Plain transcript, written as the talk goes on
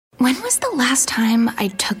When was the last time I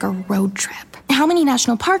took a road trip? How many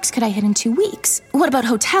national parks could I hit in 2 weeks? What about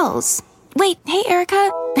hotels? Wait, hey,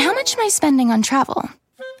 Erica, how much am I spending on travel?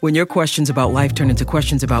 When your questions about life turn into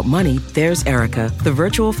questions about money, there's Erica, the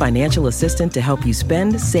virtual financial assistant to help you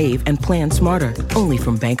spend, save, and plan smarter. Only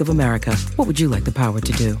from Bank of America. What would you like the power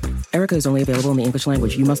to do? Erica is only available in the English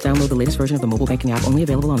language. You must download the latest version of the mobile banking app, only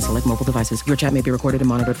available on select mobile devices. Your chat may be recorded and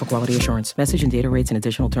monitored for quality assurance. Message and data rates and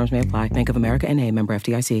additional terms may apply. Bank of America N.A., member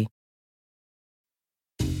FDIC.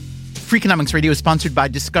 Freakonomics Radio is sponsored by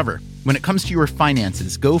Discover. When it comes to your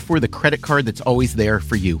finances, go for the credit card that's always there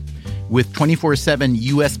for you. With 24/7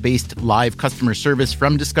 U.S.-based live customer service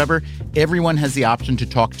from Discover, everyone has the option to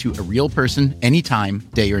talk to a real person anytime,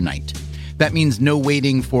 day or night. That means no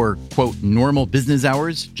waiting for, quote, normal business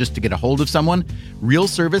hours just to get a hold of someone. Real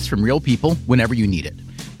service from real people whenever you need it.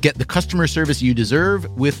 Get the customer service you deserve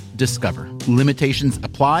with Discover. Limitations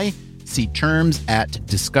apply. See terms at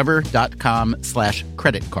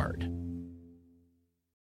discover.com/creditcard.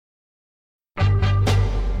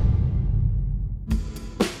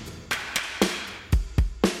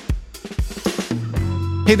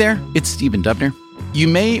 Hey there, it's Stephen Dubner. You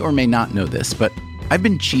may or may not know this, but I've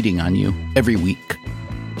been cheating on you every week.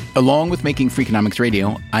 Along with making Freakonomics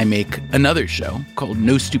Radio, I make another show called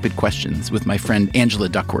No Stupid Questions with my friend Angela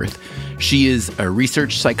Duckworth. She is a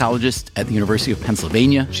research psychologist at the University of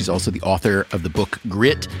Pennsylvania. She's also the author of the book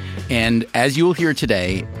Grit. And as you will hear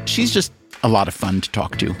today, she's just a lot of fun to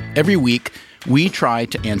talk to. Every week, we try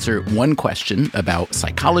to answer one question about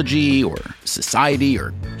psychology or society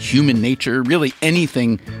or human nature, really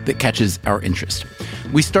anything that catches our interest.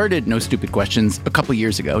 We started No Stupid Questions a couple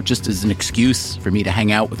years ago, just as an excuse for me to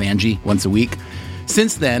hang out with Angie once a week.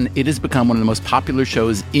 Since then, it has become one of the most popular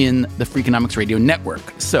shows in the Freakonomics Radio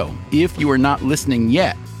network. So if you are not listening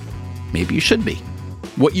yet, maybe you should be.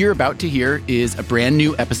 What you're about to hear is a brand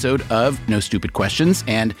new episode of No Stupid Questions,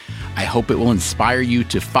 and I hope it will inspire you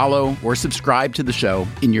to follow or subscribe to the show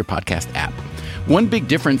in your podcast app. One big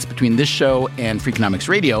difference between this show and Freakonomics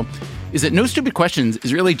Radio is that No Stupid Questions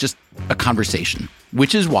is really just a conversation,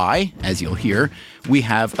 which is why, as you'll hear, we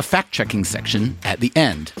have a fact-checking section at the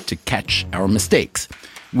end to catch our mistakes.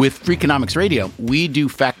 With Freakonomics Radio, we do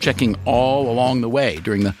fact-checking all along the way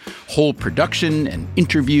during the whole production and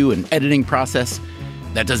interview and editing process.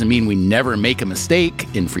 That doesn't mean we never make a mistake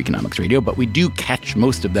in Freakonomics Radio, but we do catch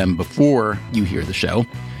most of them before you hear the show.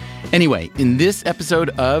 Anyway, in this episode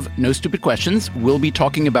of No Stupid Questions, we'll be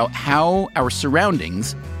talking about how our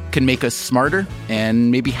surroundings can make us smarter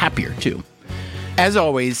and maybe happier too. As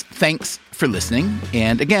always, thanks for listening.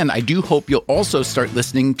 And again, I do hope you'll also start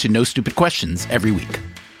listening to No Stupid Questions every week.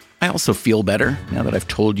 I also feel better now that I've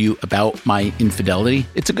told you about my infidelity.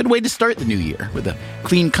 It's a good way to start the new year with a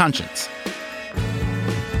clean conscience.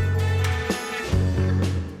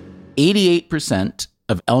 88%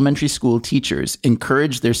 of elementary school teachers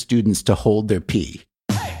encourage their students to hold their pee.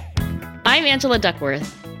 I'm Angela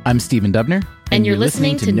Duckworth. I'm Stephen Dubner. And you're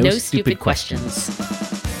listening to No Stupid Questions.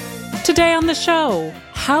 Today on the show,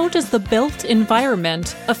 how does the built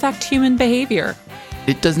environment affect human behavior?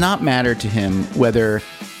 It does not matter to him whether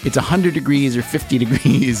it's 100 degrees or 50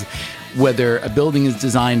 degrees, whether a building is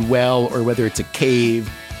designed well or whether it's a cave.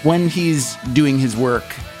 When he's doing his work,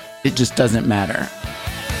 it just doesn't matter.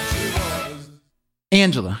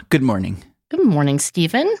 Angela, good morning. Good morning,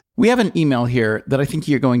 Stephen. We have an email here that I think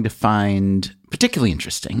you're going to find particularly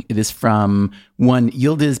interesting. It is from one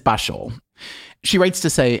Yildiz Bashol. She writes to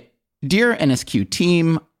say, Dear NSQ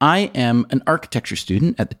team, I am an architecture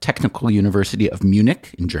student at the Technical University of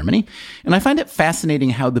Munich in Germany, and I find it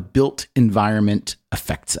fascinating how the built environment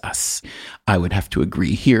affects us. I would have to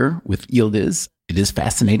agree here with Yildiz. It is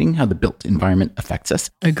fascinating how the built environment affects us.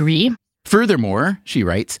 Agree. Furthermore, she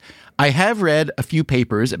writes, I have read a few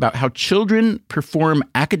papers about how children perform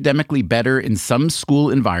academically better in some school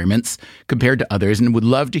environments compared to others and would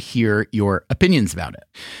love to hear your opinions about it.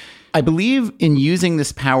 I believe in using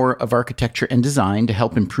this power of architecture and design to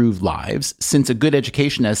help improve lives, since a good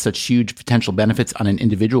education has such huge potential benefits on an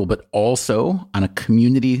individual, but also on a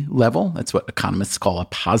community level. That's what economists call a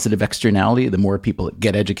positive externality. The more people that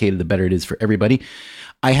get educated, the better it is for everybody.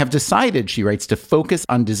 I have decided, she writes, to focus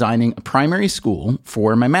on designing a primary school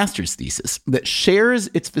for my master's thesis that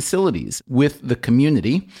shares its facilities with the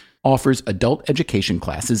community, offers adult education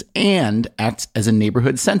classes, and acts as a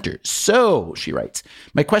neighborhood center. So, she writes,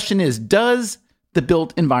 my question is, does the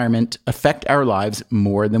built environment affect our lives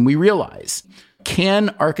more than we realize? Can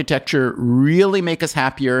architecture really make us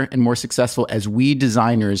happier and more successful as we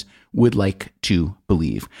designers would like to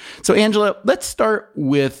believe? So, Angela, let's start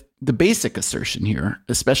with the basic assertion here,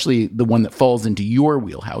 especially the one that falls into your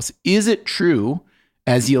wheelhouse. Is it true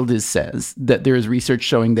as Yildiz says, that there is research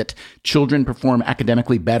showing that children perform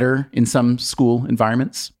academically better in some school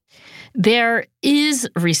environments? There is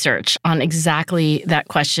research on exactly that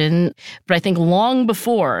question, but I think long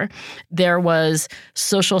before there was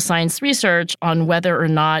social science research on whether or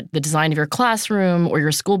not the design of your classroom or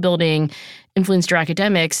your school building influenced your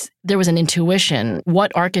academics, there was an intuition.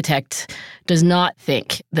 What architect does not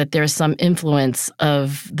think that there's some influence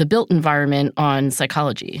of the built environment on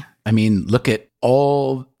psychology? I mean, look at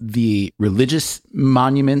all the religious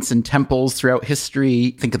monuments and temples throughout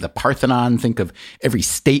history. Think of the Parthenon. Think of every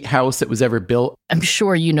state house that was ever built. I'm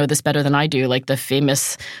sure you know this better than I do, like the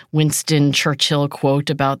famous Winston Churchill quote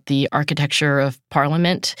about the architecture of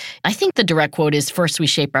Parliament. I think the direct quote is, "First we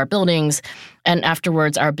shape our buildings, and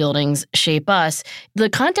afterwards our buildings shape us." The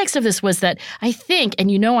context of this was that I think,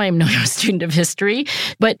 and you know I am no student of history,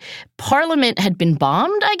 but Parliament had been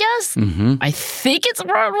bombed, I guess. Mm-hmm. I think it's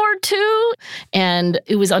World War II. And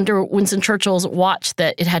it was under Winston Churchill's watch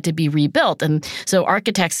that it had to be rebuilt. And so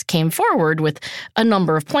architects came forward with a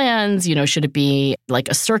number of plans. You know, should it be like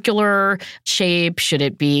a circular shape? Should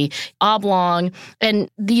it be oblong? And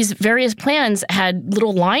these various plans had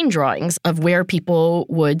little line drawings of where people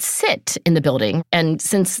would sit in the building. And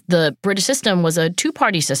since the British system was a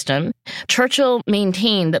two-party system, Churchill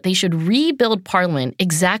maintained that they should rebuild Parliament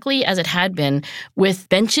exactly as it had been, with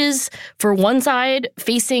benches for one side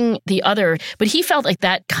facing the other. But he felt like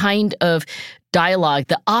that kind of dialogue,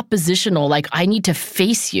 the oppositional, like, I need to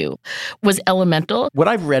face you, was elemental. What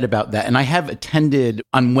I've read about that, and I have attended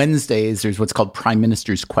on Wednesdays, there's what's called Prime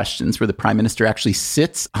Minister's Questions, where the Prime Minister actually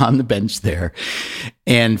sits on the bench there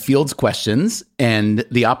and fields questions. And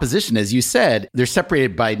the opposition, as you said, they're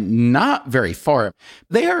separated by not very far.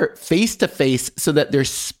 They are face to face so that their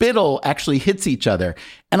spittle actually hits each other.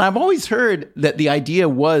 And I've always heard that the idea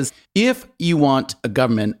was, if you want a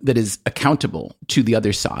government that is accountable to the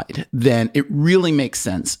other side, then it really makes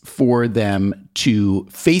sense for them to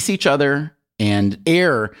face each other and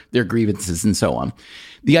air their grievances and so on.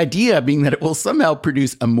 The idea being that it will somehow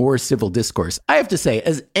produce a more civil discourse. I have to say,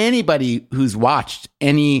 as anybody who's watched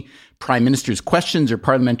any Prime Minister's Questions or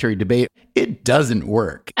parliamentary debate, it doesn't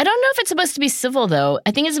work. I don't know if it's supposed to be civil, though.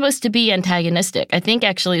 I think it's supposed to be antagonistic. I think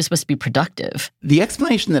actually it's supposed to be productive. The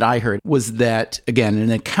explanation that I heard was that, again, in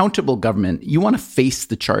an accountable government, you want to face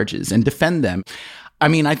the charges and defend them. I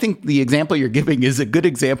mean, I think the example you're giving is a good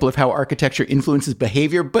example of how architecture influences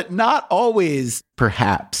behavior, but not always,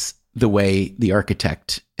 perhaps, the way the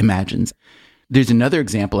architect imagines. There's another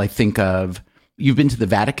example I think of. You've been to the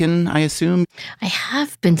Vatican, I assume? I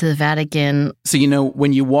have been to the Vatican. So, you know,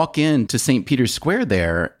 when you walk into St. Peter's Square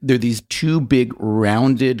there are these two big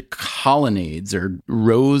rounded colonnades or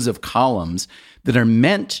rows of columns that are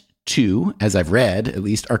meant to, as I've read, at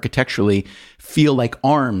least architecturally, feel like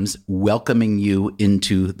arms welcoming you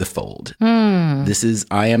into the fold. This is,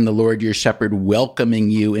 I am the Lord your shepherd, welcoming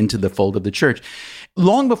you into the fold of the church.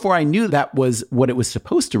 Long before I knew that was what it was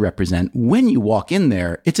supposed to represent, when you walk in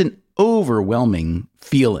there, it's an overwhelming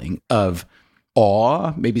feeling of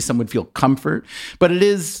awe. Maybe some would feel comfort. But it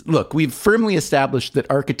is, look, we've firmly established that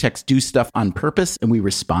architects do stuff on purpose and we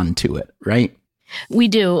respond to it, right? We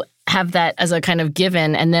do have that as a kind of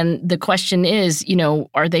given. And then the question is, you know,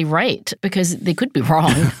 are they right? Because they could be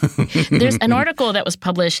wrong. There's an article that was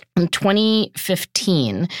published in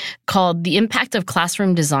 2015 called The Impact of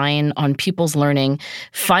Classroom Design on Pupils' Learning,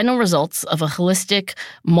 Final Results of a Holistic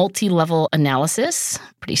Multi-Level Analysis.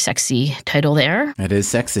 Pretty sexy title there. It is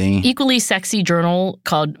sexy. Equally sexy journal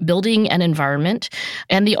called Building and Environment.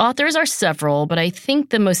 And the authors are several, but I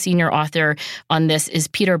think the most senior author on this is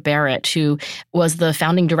Peter Barrett, who was the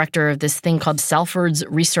founding director of this thing called Salford's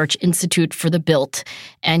Research Institute for the Built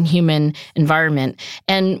and Human Environment.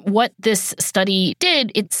 And what this study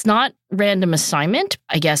did, it's not random assignment.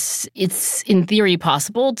 I guess it's in theory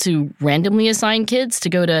possible to randomly assign kids to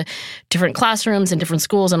go to different classrooms and different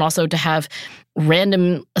schools, and also to have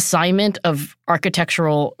random assignment of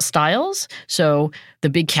architectural styles. So the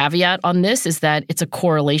big caveat on this is that it's a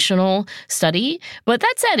correlational study. But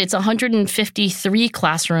that said, it's 153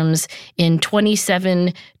 classrooms in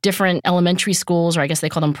 27 different elementary schools, or I guess they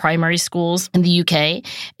call them primary schools in the UK.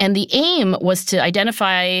 And the aim was to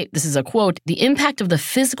identify, this is a quote, the impact of the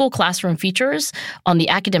physical classroom features on the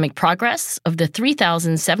academic progress of the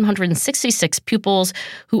 3,766 pupils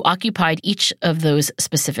who occupied each of those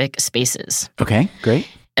specific spaces. Okay, great.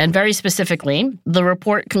 And very specifically, the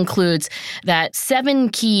report concludes that 7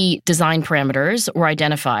 key design parameters were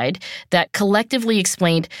identified that collectively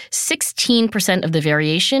explained 16% of the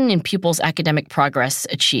variation in pupils' academic progress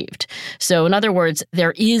achieved. So in other words,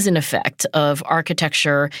 there is an effect of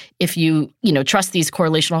architecture if you trust these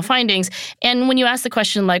correlational findings. And when you ask the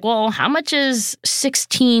question like, well, how much is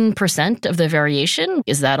 16% of the variation?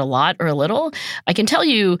 Is that a lot or a little? I can tell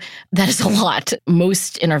you that is a lot.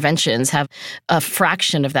 Most interventions have a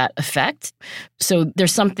fraction of that effect. So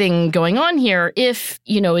there's something going on here if,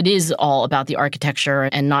 it is all about the architecture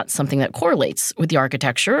and not something that correlates with the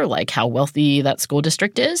architecture, like how wealthy that school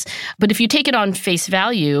district is. But if you take it on face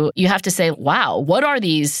value, you have to say, wow, what are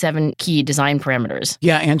these 7 key design parameters?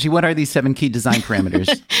 Yeah, Angie, what are these 7 key design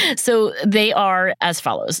parameters? So they are as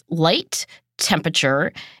follows: light,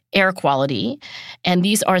 temperature, air quality. And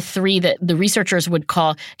these are 3 that the researchers would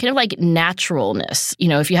call kind of like naturalness.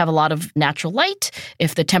 If you have a lot of natural light,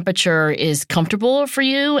 if the temperature is comfortable for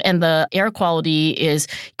you and the air quality is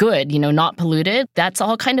good, not polluted, that's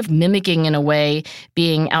all kind of mimicking in a way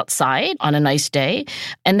being outside on a nice day.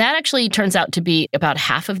 And that actually turns out to be about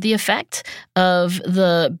half of the effect of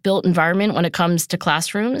the built environment when it comes to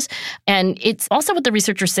classrooms. And it's also what the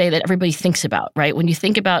researchers say that everybody thinks about, right? When you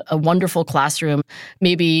think about a wonderful classroom,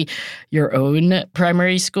 maybe your own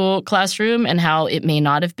primary school classroom and how it may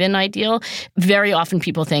not have been ideal. Very often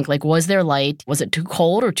people think like, was there light? Was it too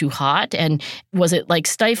cold or too hot? And was it like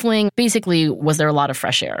stifling? Basically, was there a lot of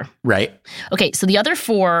fresh air? Right. Okay, so the other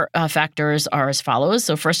 4 factors are as follows.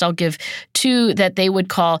 So first I'll give 2 that they would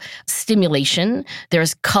call stimulation.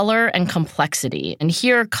 There's color and complexity. And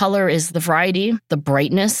here color is the variety, the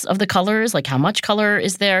brightness of the colors, like how much color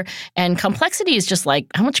is there. And complexity is just like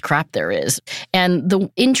how much crap there is. And the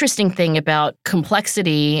interesting thing about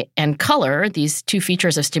complexity and color, these 2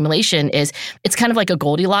 features of stimulation, is it's kind of like a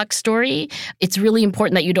Goldilocks story. It's really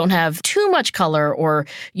important that you don't have too much color or,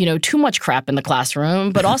 too much crap in the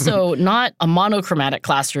classroom, but also not a monochromatic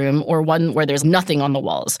classroom or one where there's nothing on the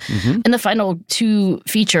walls. Mm-hmm. And the final 2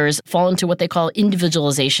 features fall into what they call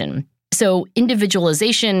individualization. So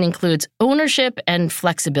individualization includes ownership and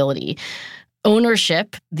flexibility.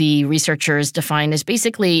 Ownership, the researchers define as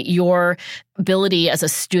basically your ability as a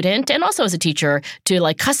student and also as a teacher to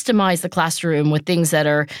like customize the classroom with things that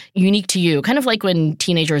are unique to you, kind of like when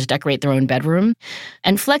teenagers decorate their own bedroom.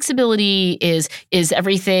 And flexibility is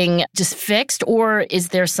everything just fixed, or is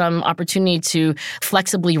there some opportunity to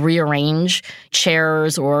flexibly rearrange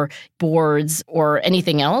chairs or boards or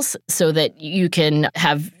anything else so that you can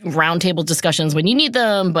have roundtable discussions when you need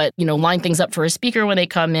them, but, line things up for a speaker when they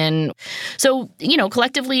come in. So,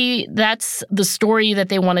 collectively, that's the story that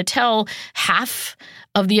they want to tell. Half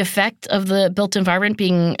of the effect of the built environment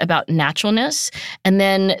being about naturalness, and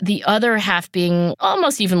then the other half being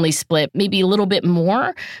almost evenly split, maybe a little bit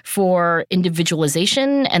more for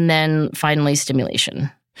individualization, and then finally stimulation.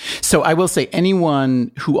 So I will say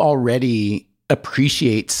anyone who already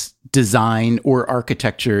appreciates design or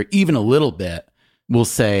architecture even a little bit will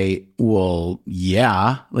say, well,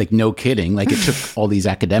 yeah, like no kidding. Like it took all these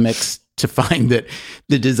academics to find that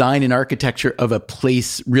the design and architecture of a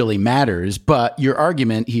place really matters. But your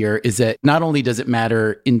argument here is that not only does it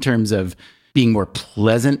matter in terms of being more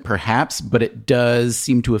pleasant, perhaps, but it does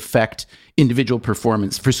seem to affect individual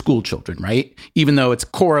performance for school children, right? Even though it's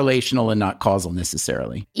correlational and not causal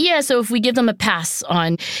necessarily. Yeah, so if we give them a pass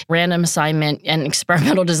on random assignment and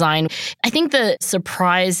experimental design, I think the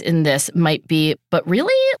surprise in this might be, but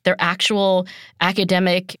really, their actual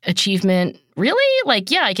academic achievement, really?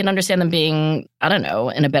 Like, yeah, I can understand them being, I don't know,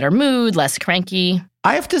 in a better mood, less cranky.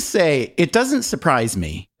 I have to say, it doesn't surprise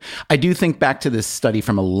me. I do think back to this study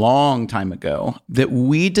from a long time ago that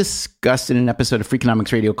we discussed in an episode of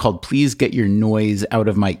Freakonomics Radio called Please Get Your Noise Out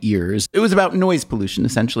of My Ears. It was about noise pollution,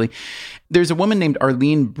 essentially. There's a woman named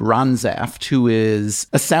Arlene Bronzaft, who is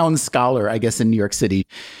a sound scholar, I guess, in New York City.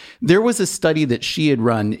 There was a study that she had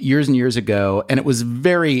run years and years ago, and it was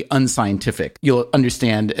very unscientific. You'll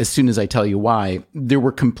understand as soon as I tell you why. There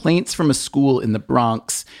were complaints from a school in the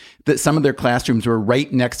Bronx that some of their classrooms were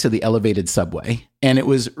right next to the elevated subway. And it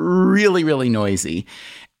was really, really noisy.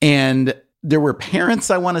 And there were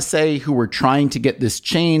parents, I want to say, who were trying to get this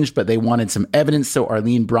changed, but they wanted some evidence. So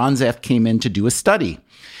Arlene Bronzaft came in to do a study.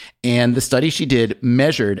 And the study she did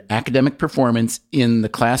measured academic performance in the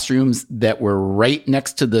classrooms that were right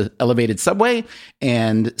next to the elevated subway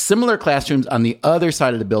and similar classrooms on the other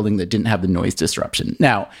side of the building that didn't have the noise disruption.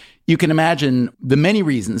 Now, you can imagine the many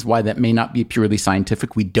reasons why that may not be purely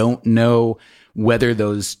scientific. We don't know whether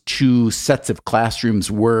those two sets of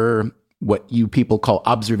classrooms were what you people call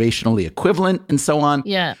observationally equivalent and so on.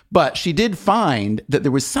 Yeah. But she did find that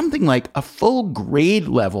there was something like a full grade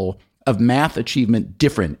level of math achievement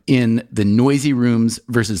different in the noisy rooms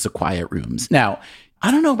versus the quiet rooms. Now, I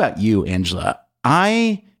don't know about you, Angela.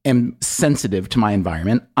 I am sensitive to my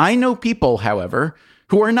environment. I know people, however,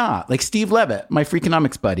 who are not, like Steve Levitt, my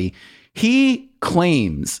Freakonomics buddy. He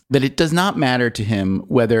claims that it does not matter to him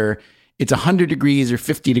whether it's 100 degrees or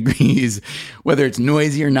 50 degrees, whether it's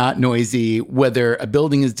noisy or not noisy, whether a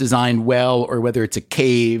building is designed well or whether it's a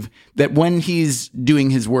cave, that when he's doing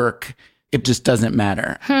his work, it just doesn't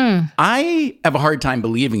matter. I have a hard time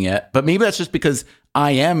believing it, but maybe that's just because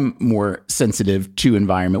I am more sensitive to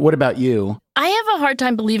environment. What about you? I have a hard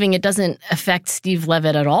time believing it doesn't affect Steve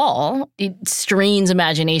Levitt at all. It strains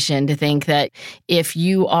imagination to think that if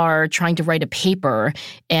you are trying to write a paper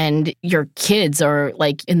and your kids are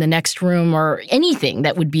like in the next room or anything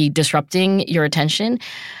that would be disrupting your attention.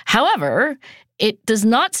 However, it does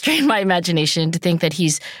not strain my imagination to think that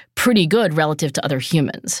he's pretty good relative to other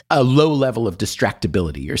humans. A low level of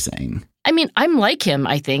distractibility, you're saying? I mean, I'm like him,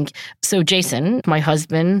 I think. So Jason, my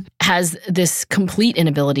husband, has this complete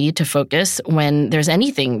inability to focus when there's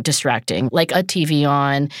anything distracting, like a TV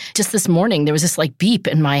on. Just this morning, there was this like beep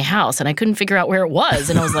in my house and I couldn't figure out where it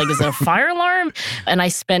was. And I was like, is it a fire alarm? And I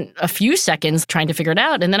spent a few seconds trying to figure it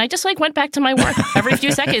out. And then I just like went back to my work. Every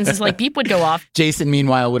few seconds, this like beep would go off. Jason,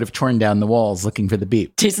 meanwhile, would have torn down the walls looking for the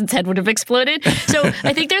beep. Jason's head would have exploded. So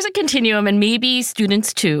I think there's a continuum, and maybe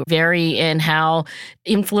students too vary in how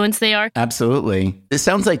influenced they are. Absolutely. It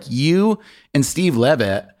sounds like you and Steve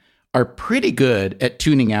Levitt are pretty good at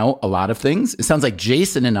tuning out a lot of things. It sounds like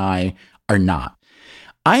Jason and I are not.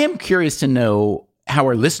 I am curious to know how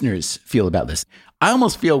our listeners feel about this. I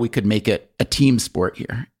almost feel we could make it a team sport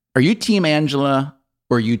here. Are you Team Angela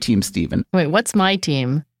or are you Team Steven? Wait, what's my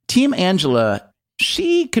team? Team Angela,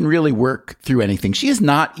 she can really work through anything. She is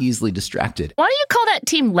not easily distracted. Why do you call that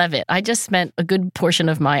Team Levitt? I just spent a good portion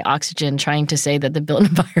of my oxygen trying to say that the built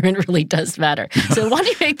environment really does matter. So why do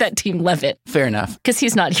you make that Team Levitt? Fair enough. Because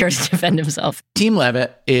he's not here to defend himself. Team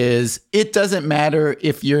Levitt is, it doesn't matter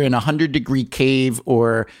if you're in a 100-degree cave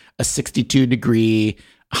or a 62-degree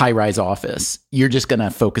high-rise office. You're just going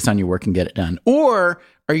to focus on your work and get it done. Or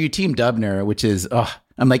are you Team Dubner, which is,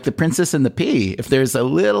 I'm like the Princess and the Pea. If there's a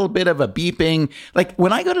little bit of a beeping, like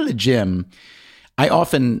when I go to the gym, I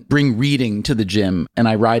often bring reading to the gym and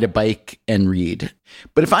I ride a bike and read.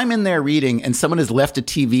 But if I'm in there reading and someone has left a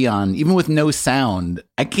TV on, even with no sound,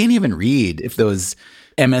 I can't even read if those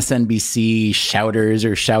MSNBC shouters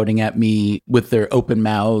are shouting at me with their open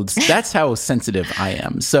mouths. That's how sensitive I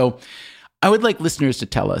am. So I would like listeners to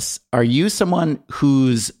tell us, are you someone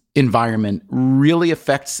whose environment really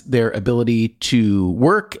affects their ability to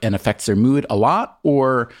work and affects their mood a lot,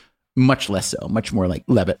 or much less so, much more like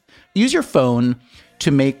Levitt? Use your phone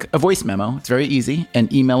to make a voice memo. It's very easy,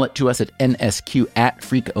 and email it to us at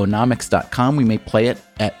nsq@freakonomics.com. We may play it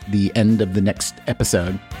at the end of the next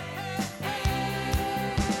episode.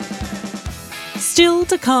 Still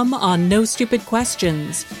to come on No Stupid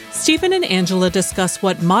Questions, Stephen and Angela discuss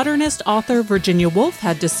what modernist author Virginia Woolf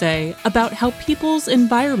had to say about how people's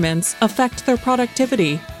environments affect their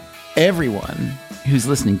productivity. Everyone who's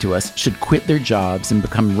listening to us should quit their jobs and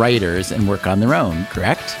become writers and work on their own,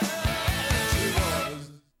 correct?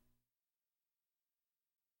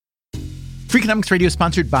 Freakonomics Radio is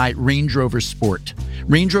sponsored by Range Rover Sport.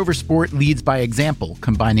 Range Rover Sport leads by example,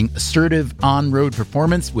 combining assertive on-road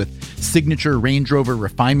performance with signature Range Rover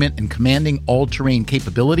refinement and commanding all-terrain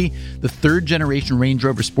capability. The third-generation Range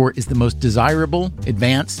Rover Sport is the most desirable,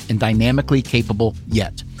 advanced, and dynamically capable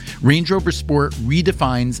yet. Range Rover Sport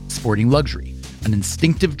redefines sporting luxury, an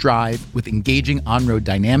instinctive drive with engaging on-road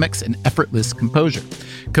dynamics and effortless composure.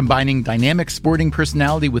 Combining dynamic sporting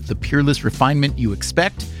personality with the peerless refinement you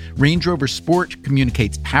expect, Range Rover Sport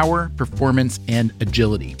communicates power, performance, and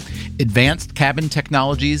agility. Advanced cabin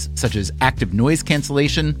technologies such as active noise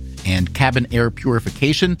cancellation and cabin air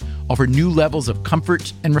purification offer new levels of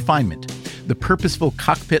comfort and refinement. The purposeful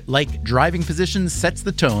cockpit-like driving position sets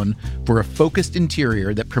the tone for a focused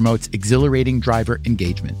interior that promotes exhilarating driver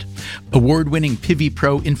engagement. Award-winning Pivi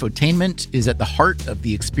Pro infotainment is at the heart of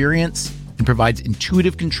the experience and provides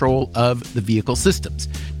intuitive control of the vehicle systems.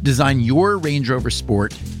 Design your Range Rover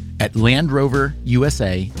Sport at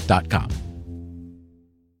LandRoverUSA.com.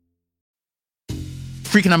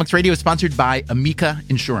 Freakonomics Radio is sponsored by Amica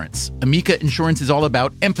Insurance. Amica Insurance is all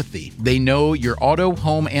about empathy. They know your auto,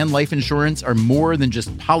 home, and life insurance are more than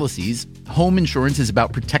just policies. Home insurance is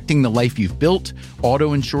about protecting the life you've built.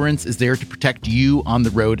 Auto insurance is there to protect you on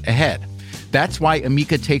the road ahead. That's why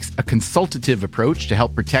Amica takes a consultative approach to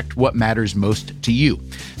help protect what matters most to you.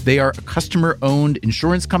 They are a customer-owned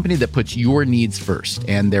insurance company that puts your needs first,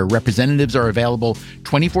 and their representatives are available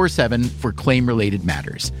 24/7 for claim-related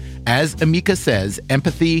matters. As Amica says,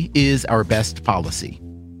 empathy is our best policy.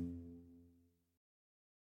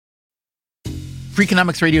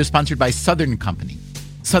 Freakonomics Radio is sponsored by Southern Company.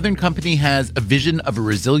 Southern Company has a vision of a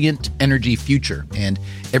resilient energy future, and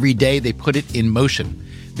every day they put it in motion.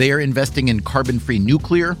 They are investing in carbon-free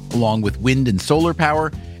nuclear, along with wind and solar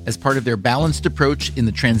power, as part of their balanced approach in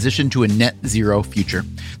the transition to a net zero future.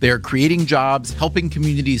 They are creating jobs, helping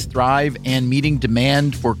communities thrive, and meeting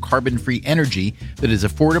demand for carbon-free energy that is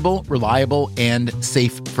affordable, reliable, and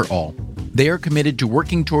safe for all. They are committed to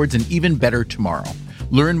working towards an even better tomorrow.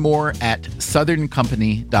 Learn more at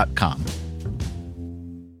southerncompany.com.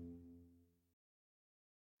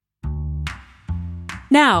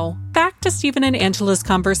 Now, back to Stephen and Angela's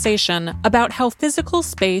conversation about how physical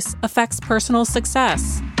space affects personal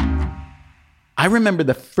success. I remember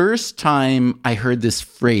the first time I heard this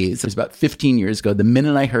phrase, it was about 15 years ago. The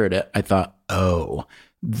minute I heard it, I thought, oh,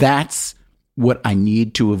 that's what I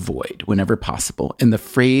need to avoid whenever possible. And the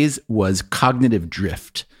phrase was cognitive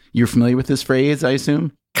drift. You're familiar with this phrase, I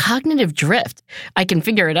assume? Cognitive drift. I can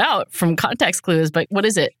figure it out from context clues, but what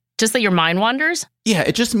is it? Just that your mind wanders? Yeah,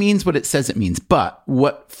 it just means what it says it means. But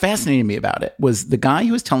what fascinated me about it was the guy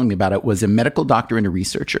who was telling me about it was a medical doctor and a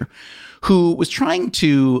researcher who was trying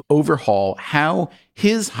to overhaul how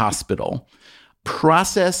his hospital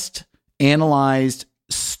processed, analyzed,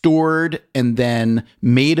 stored, and then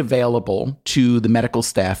made available to the medical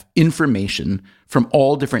staff information from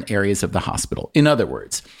all different areas of the hospital. In other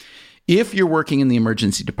words, if you're working in the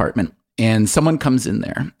emergency department and someone comes in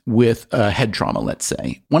there with a head trauma, let's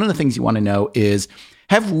say, one of the things you want to know is,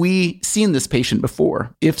 have we seen this patient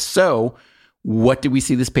before? If so, what did we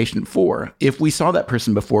see this patient for? If we saw that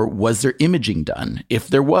person before, was there imaging done? If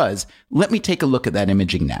there was, let me take a look at that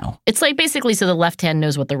imaging now. It's like basically so the left hand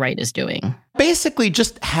knows what the right is doing. Basically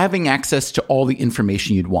just having access to all the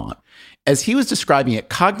information you'd want. As he was describing it,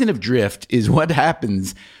 cognitive drift is what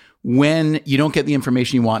happens when you don't get the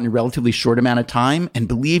information you want in a relatively short amount of time. And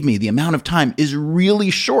believe me, the amount of time is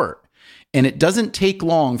really short. And it doesn't take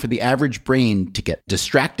long for the average brain to get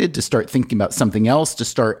distracted, to start thinking about something else, to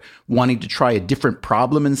start wanting to try a different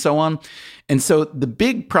problem and so on. And so the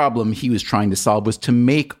big problem he was trying to solve was to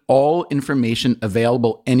make all information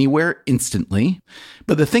available anywhere instantly.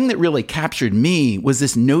 But the thing that really captured me was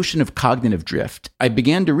this notion of cognitive drift. I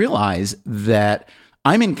began to realize that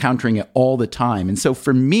I'm encountering it all the time. And so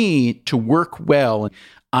for me to work well,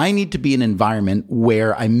 I need to be in an environment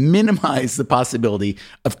where I minimize the possibility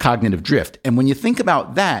of cognitive drift. And when you think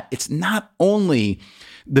about that, it's not only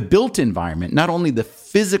the built environment, not only the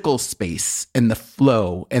physical space and the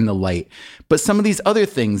flow and the light, but some of these other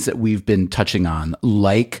things that we've been touching on,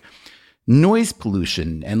 like noise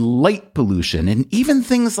pollution and light pollution, and even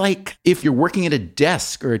things like if you're working at a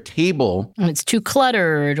desk or a table. And it's too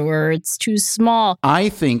cluttered or it's too small. I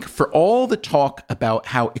think for all the talk about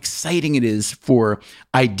how exciting it is for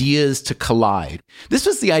ideas to collide, this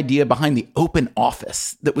was the idea behind the open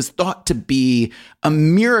office that was thought to be a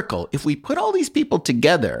miracle. If we put all these people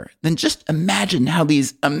together, then just imagine how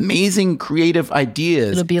these amazing creative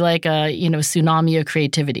ideas. It'll be like a, tsunami of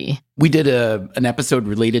creativity. We did an episode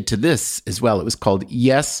related to this as well. It was called,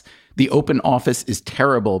 Yes, the Open Office is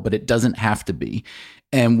Terrible, but it doesn't have to be.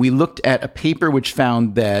 And we looked at a paper which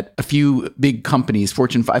found that a few big companies,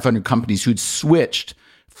 Fortune 500 companies, who'd switched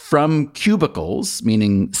from cubicles,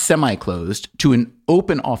 meaning semi-closed, to an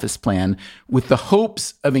open office plan with the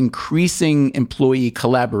hopes of increasing employee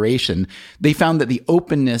collaboration, they found that the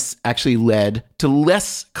openness actually led to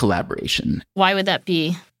less collaboration. Why would that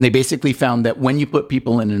be? They basically found that when you put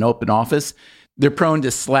people in an open office, they're prone to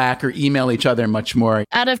Slack or email each other much more.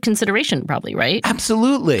 Out of consideration, probably, right?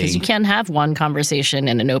 Absolutely. Because you can't have one conversation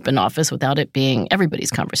in an open office without it being everybody's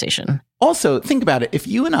conversation. Also, think about it. If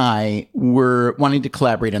you and I were wanting to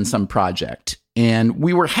collaborate on some project and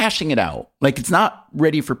we were hashing it out, like it's not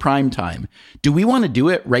ready for prime time, do we want to do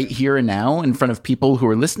it right here and now in front of people who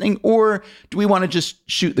are listening? Or do we want to just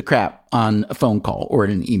shoot the crap on a phone call or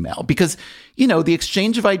in an email? Because, the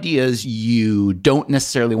exchange of ideas, you don't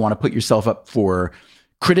necessarily want to put yourself up for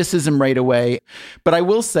criticism right away. But I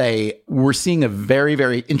will say we're seeing a very,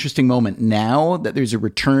 very interesting moment now that there's a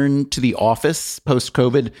return to the office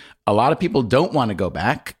post-COVID. A lot of people don't want to go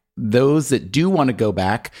back. Those that do want to go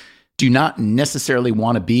back do not necessarily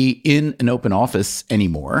want to be in an open office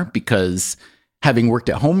anymore because having worked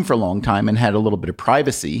at home for a long time and had a little bit of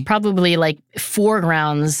privacy. Probably like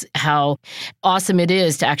foregrounds how awesome it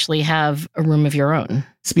is to actually have a room of your own.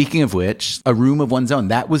 Speaking of which, a room of one's own.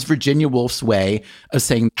 That was Virginia Woolf's way of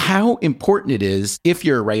saying how important it is if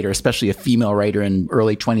you're a writer, especially a female writer in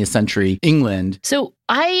early 20th century England. So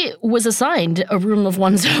I was assigned a room of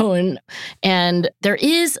one's own, and there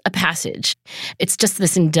is a passage. It's just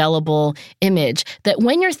this indelible image that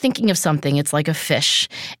when you're thinking of something, it's like a fish.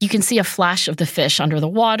 You can see a flash of the fish under the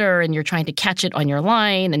water, and you're trying to catch it on your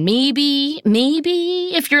line. And maybe,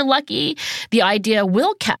 if you're lucky, the idea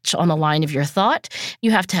will catch on the line of your thought.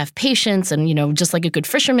 You have to have patience and, just like a good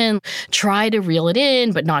fisherman, try to reel it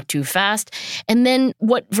in, but not too fast. And then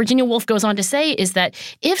what Virginia Woolf goes on to say is that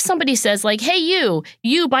if somebody says like, hey, you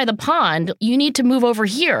by the pond, you need to move over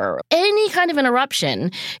here. Any kind of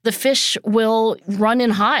interruption, the fish will run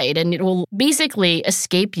and hide and it will basically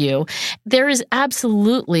escape you. There is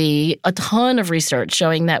absolutely a ton of research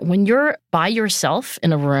showing that when you're by yourself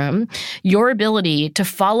in a room, your ability to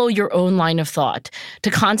follow your own line of thought, to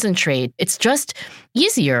concentrate, it's just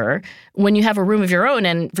easier when you have a room of your own.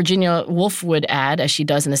 And Virginia Woolf would add, as she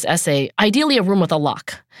does in this essay, ideally a room with a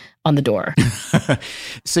lock on the door.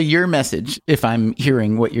 So your message, if I'm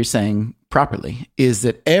hearing what you're saying properly, is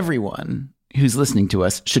that everyone who's listening to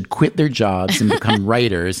us should quit their jobs and become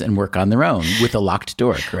writers and work on their own with a locked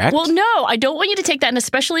door, correct? Well, no, I don't want you to take that, and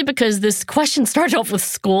especially because this question started off with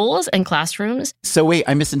schools and classrooms. So wait,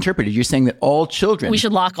 I misinterpreted. You're saying that all children... We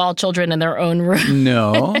should lock all children in their own room.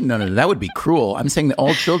 No, that would be cruel. I'm saying that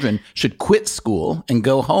all children should quit school and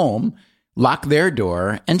go home, lock their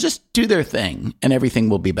door, and just do their thing, and everything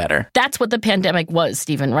will be better. That's what the pandemic was,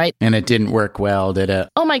 Stephen, right? And it didn't work well, did it?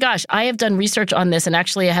 Oh my gosh, I have done research on this, and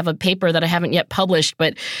actually I have a paper that I haven't yet published,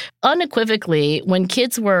 but unequivocally, when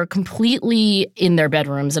kids were completely in their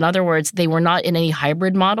bedrooms, in other words, they were not in any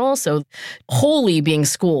hybrid model, so wholly being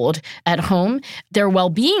schooled at home, their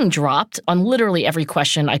well-being dropped on literally every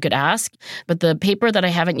question I could ask. But the paper that I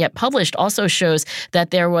haven't yet published also shows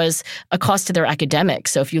that there was a cost to their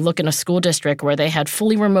academics. So if you look in a school district where they had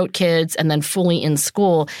fully remote kids and then fully in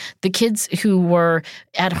school, the kids who were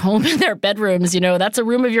at home in their bedrooms, that's a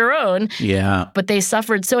room of your own. Yeah. But they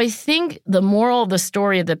suffered. So I think the moral of the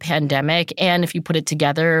story of the pandemic, and if you put it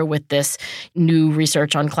together with this new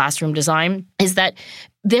research on classroom design, is that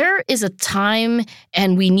there is a time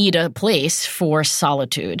and we need a place for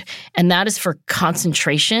solitude. And that is for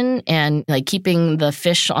concentration and like keeping the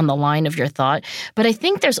fish on the line of your thought. But I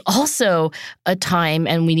think there's also a time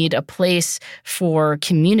and we need a place for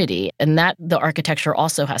community. And that the architecture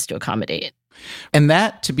also has to accommodate. And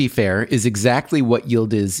that, to be fair, is exactly what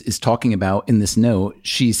Yildiz is talking about in this note.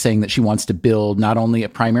 She's saying that she wants to build not only a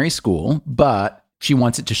primary school, but she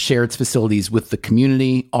wants it to share its facilities with the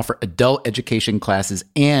community, offer adult education classes,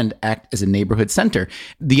 and act as a neighborhood center.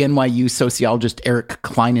 The NYU sociologist Eric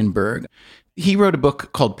Kleinenberg, he wrote a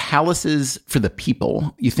book called Palaces for the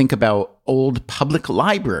People. You think about old public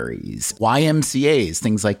libraries, YMCAs,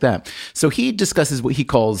 things like that. So he discusses what he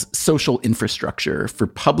calls social infrastructure for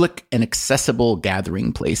public and accessible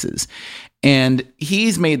gathering places. And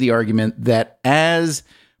he's made the argument that as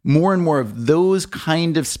more and more of those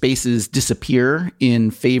kind of spaces disappear in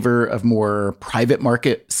favor of more private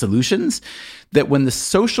market solutions, that when the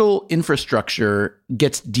social infrastructure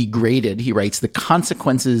gets degraded, he writes, the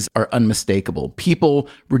consequences are unmistakable. People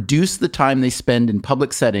reduce the time they spend in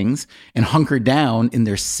public settings and hunker down in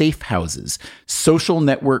their safe houses. Social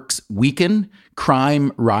networks weaken,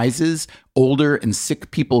 crime rises, older and sick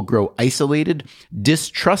people grow isolated,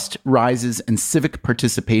 distrust rises, and civic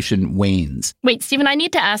participation wanes. Wait, Stephen, I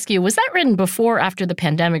need to ask you, was that written before or after the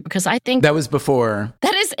pandemic? Because I think that was before.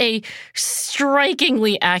 That is a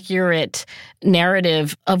strikingly accurate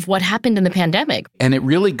narrative of what happened in the pandemic. And it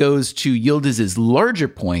really goes to Yildiz's larger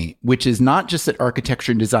point, which is not just that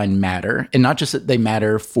architecture and design matter, and not just that they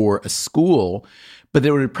matter for a school, but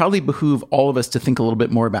it would probably behoove all of us to think a little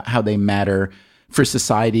bit more about how they matter for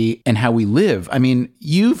society and how we live. I mean,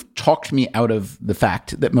 you've talked me out of the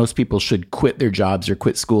fact that most people should quit their jobs or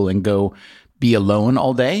quit school and go be alone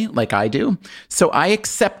all day like I do. So I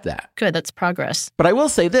accept that. Good, that's progress. But I will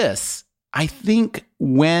say this. I think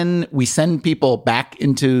when we send people back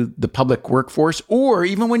into the public workforce, or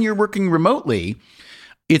even when you're working remotely,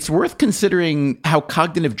 it's worth considering how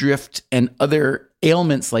cognitive drift and other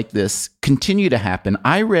ailments like this continue to happen.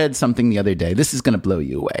 I read something the other day. This is going to blow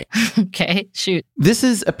you away. Okay, shoot. This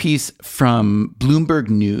is a piece from Bloomberg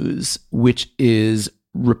News, which is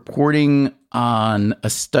reporting on a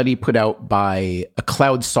study put out by a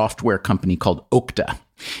cloud software company called Okta.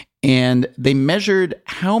 And they measured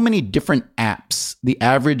how many different apps the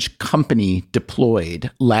average company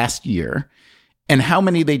deployed last year and how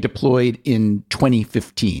many they deployed in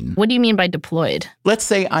 2015. What do you mean by deployed? Let's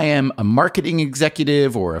say I am a marketing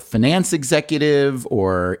executive or a finance executive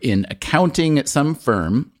or in accounting at some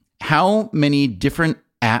firm. How many different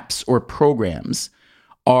apps or programs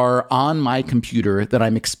are on my computer that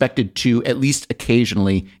I'm expected to at least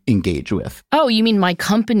occasionally engage with? Oh, you mean my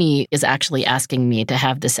company is actually asking me to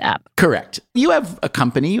have this app? Correct. You have a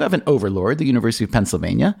company, you have an overlord, the University of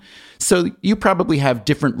Pennsylvania. So you probably have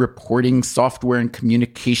different reporting software and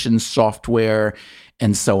communication software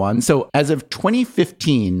and so on. So as of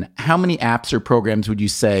 2015, how many apps or programs would you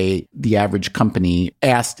say the average company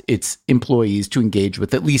asked its employees to engage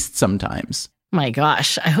with at least sometimes? My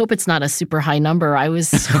gosh, I hope it's not a super high number. I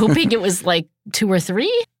was hoping it was like 2 or 3.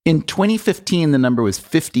 In 2015, the number was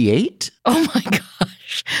 58. Oh my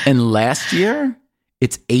gosh. And last year,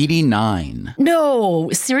 it's 89. No,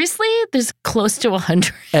 seriously? There's close to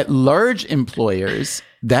 100. At large employers,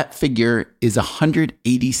 that figure is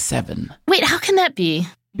 187. Wait, how can that be?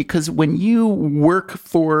 Because when you work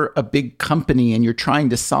for a big company and you're trying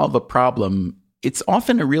to solve a problem, it's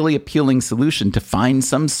often a really appealing solution to find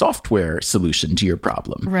some software solution to your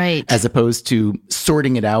problem. Right. As opposed to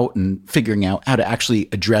sorting it out and figuring out how to actually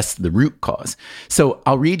address the root cause. So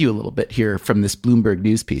I'll read you a little bit here from this Bloomberg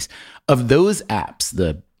News piece. Of those apps,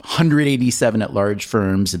 the 187 at large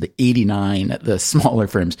firms and the 89 at the smaller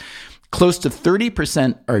firms, close to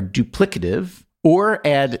 30% are duplicative or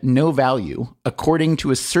add no value, according to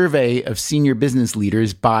a survey of senior business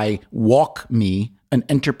leaders by WalkMe, an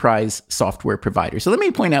enterprise software provider. So let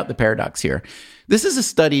me point out the paradox here. This is a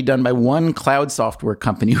study done by one cloud software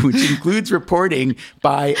company, which includes reporting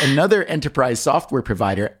by another enterprise software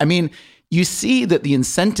provider. I mean, you see that the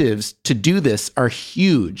incentives to do this are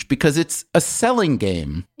huge because it's a selling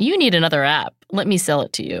game. You need another app. Let me sell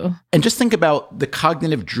it to you. And just think about the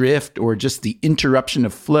cognitive drift or just the interruption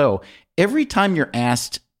of flow. Every time you're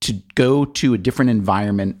asked to go to a different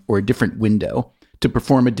environment or a different window to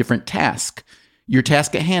perform a different task, your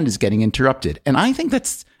task at hand is getting interrupted. And I think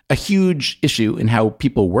that's a huge issue in how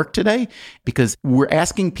people work today, because we're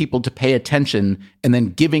asking people to pay attention and then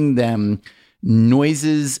giving them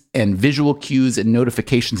noises and visual cues and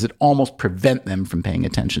notifications that almost prevent them from paying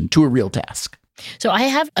attention to a real task. So I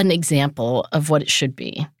have an example of what it should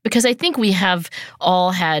be, because I think we have all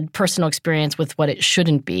had personal experience with what it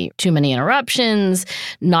shouldn't be. Too many interruptions,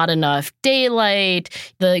 not enough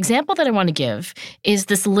daylight. The example that I want to give is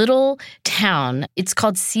this little town. It's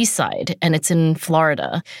called Seaside, and it's in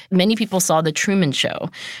Florida. Many people saw The Truman Show,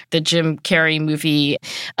 the Jim Carrey movie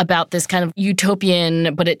about this kind of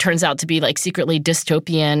utopian, but it turns out to be like secretly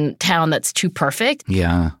dystopian town that's too perfect.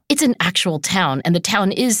 Yeah. It's an actual town, and the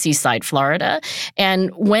town is Seaside, Florida.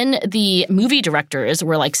 And when the movie directors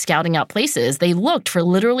were like scouting out places, they looked for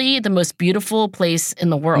literally the most beautiful place in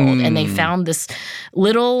the world. And they found this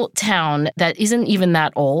little town that isn't even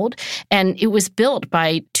that old. And it was built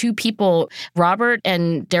by 2 people, Robert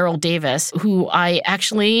and Daryl Davis, who I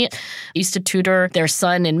actually used to tutor their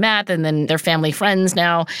son in math, and then they're family friends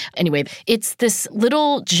now. Anyway, it's this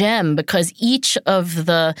little gem because each of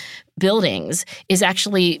the buildings is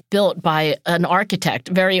actually built by an architect,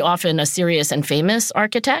 very often a serious and famous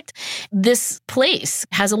architect. This place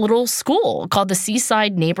has a little school called the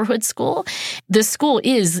Seaside Neighborhood School. This school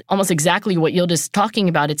is almost exactly what Yildiz talking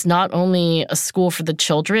about. It's not only a school for the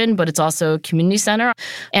children, but it's also a community center.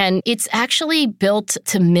 And it's actually built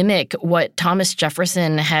to mimic what Thomas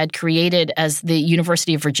Jefferson had created as the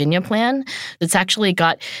University of Virginia plan. It's actually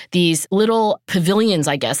got these little pavilions,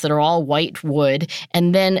 I guess, that are all white wood.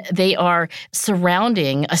 And then they are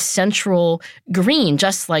surrounding a central green,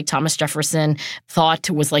 just like Thomas Jefferson thought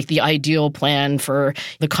was like the ideal plan for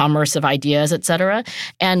the commerce of ideas, et cetera.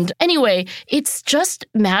 And anyway, it's just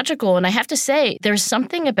magical. And I have to say, there's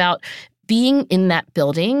something about being in that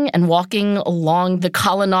building and walking along the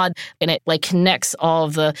colonnade, and it like connects all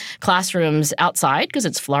of the classrooms outside because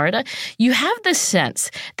it's Florida. You have this sense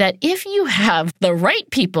that if you have the right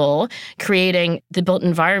people creating the built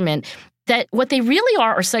environment, that what they really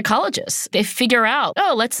are psychologists. They figure out,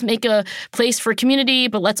 oh, let's make a place for community,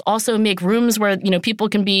 but let's also make rooms where, people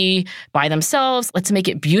can be by themselves. Let's make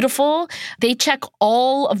it beautiful. They check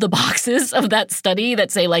all of the boxes of that study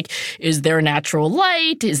that say, like, is there natural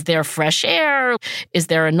light? Is there fresh air? Is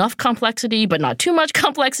there enough complexity, but not too much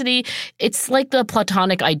complexity? It's like the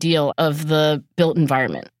Platonic ideal of the built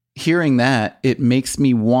environment. Hearing that, it makes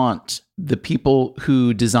me want the people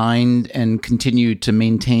who designed and continue to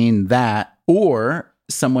maintain that, or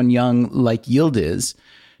someone young like Yildiz,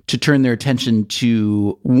 to turn their attention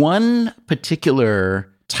to one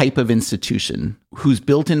particular type of institution whose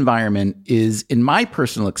built environment is, in my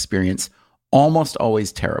personal experience, almost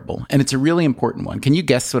always terrible. And it's a really important one. Can you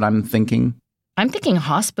guess what I'm thinking? I'm thinking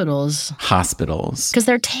hospitals. Hospitals. Because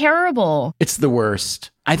they're terrible. It's the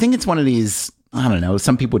worst. I think it's one of these, I don't know,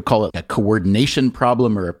 some people would call it a coordination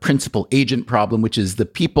problem or a principal agent problem, which is the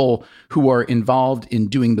people who are involved in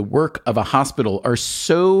doing the work of a hospital are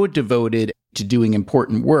so devoted to doing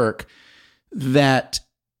important work that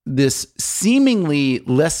this seemingly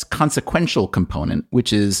less consequential component,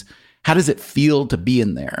 which is how does it feel to be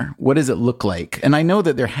in there? What does it look like? And I know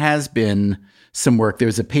that there has been some work.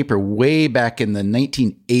 There's a paper way back in the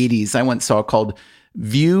 1980s I once saw called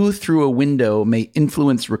View Through a Window May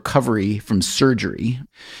Influence Recovery from Surgery.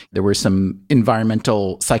 There were some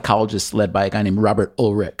environmental psychologists led by a guy named Robert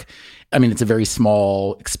Ulrich. I mean, it's a very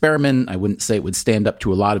small experiment. I wouldn't say it would stand up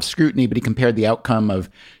to a lot of scrutiny, but he compared the outcome of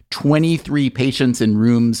 23 patients in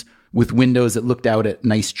rooms with windows that looked out at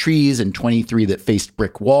nice trees and 23 that faced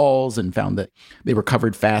brick walls, and found that they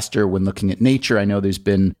recovered faster when looking at nature. I know there's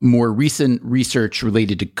been more recent research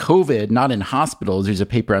related to COVID, not in hospitals. There's a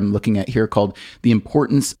paper I'm looking at here called The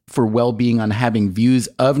Importance for Well-Being on Having Views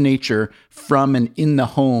of Nature from and in the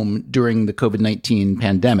Home During the COVID-19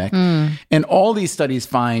 Pandemic. And all these studies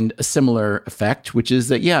find a similar effect, which is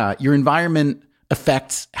that, yeah, your environment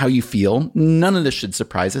affects how you feel. None of this should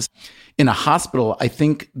surprise us. In a hospital, I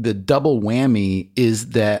think the double whammy is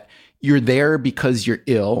that you're there because you're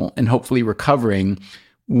ill and hopefully recovering.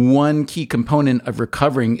 One key component of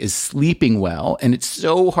recovering is sleeping well. And it's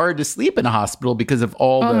so hard to sleep in a hospital because of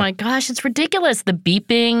all Oh my gosh, it's ridiculous. The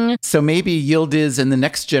beeping. So maybe Yildiz and the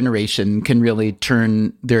next generation can really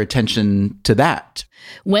turn their attention to that.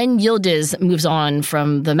 When Yildiz moves on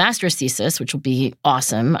from the master's thesis, which will be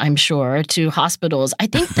awesome, I'm sure, to hospitals, I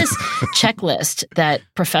think this checklist that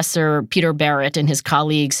Professor Peter Barrett and his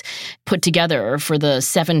colleagues put together for the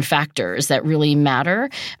 7 factors that really matter,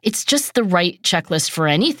 it's just the right checklist for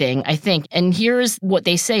anything, I think. And here's what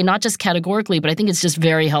they say, not just categorically, but I think it's just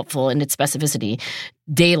very helpful in its specificity.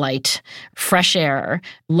 Daylight, fresh air,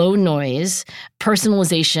 low noise,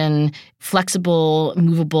 personalization, flexible,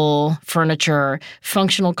 movable furniture,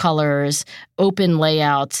 functional colors, open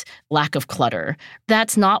layouts, lack of clutter.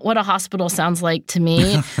 That's not what a hospital sounds like to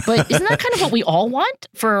me, but isn't that kind of what we all want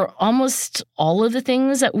for almost all of the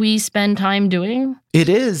things that we spend time doing? It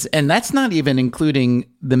is, and that's not even including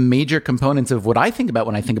the major components of what I think about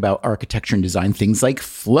when I think about architecture and design, things like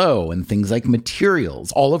flow and things like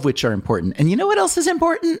materials, all of which are important. And you know what else is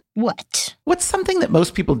important? What? What's something that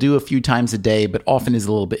most people do a few times a day, but often is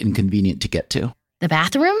a little bit inconvenient to get to? The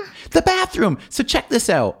bathroom? The bathroom. So check this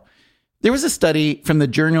out. There was a study from the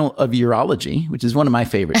Journal of Urology, which is one of my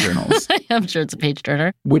favorite journals. I'm sure it's a page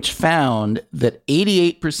turner. Which found that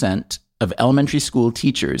 88% of elementary school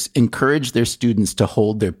teachers encourage their students to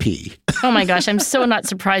hold their pee. Oh my gosh, I'm so not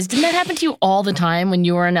surprised. Didn't that happen to you all the time when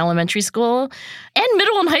you were in elementary school? And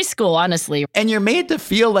middle and high school, honestly. And you're made to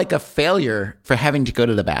feel like a failure for having to go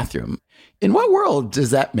to the bathroom. In what world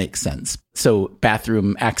does that make sense? So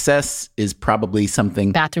bathroom access is probably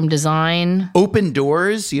something. Bathroom design. Open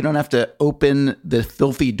doors. You don't have to open the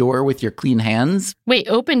filthy door with your clean hands. Wait,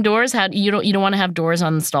 open doors? How you don't want to have doors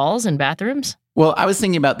on stalls in bathrooms? Well, I was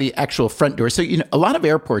thinking about the actual front door. So, a lot of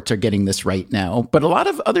airports are getting this right now, but a lot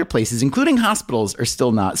of other places, including hospitals, are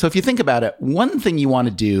still not. So if you think about it, one thing you want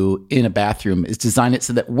to do in a bathroom is design it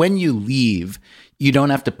so that when you leave, you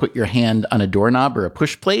don't have to put your hand on a doorknob or a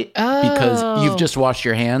push plate because you've just washed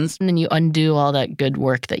your hands. And then you undo all that good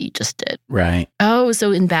work that you just did. Right. Oh,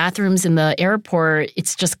 so in bathrooms in the airport,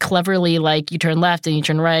 it's just cleverly like you turn left and you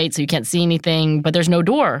turn right so you can't see anything, but there's no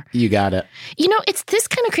door. You got it. It's this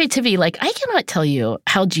kind of creativity. Like, I cannot tell you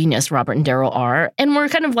how genius Robert and Daryl are. And we're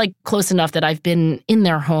kind of like close enough that I've been in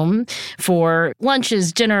their home for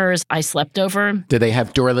lunches, dinners. I slept over. Do they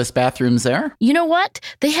have doorless bathrooms there? You know what?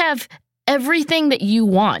 They have everything that you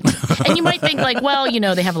want. And you might think like, well,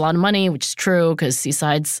 they have a lot of money, which is true because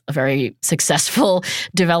Seaside's a very successful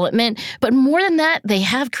development. But more than that, they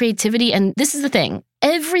have creativity. And this is the thing.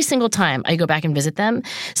 Every single time I go back and visit them,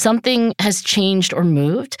 something has changed or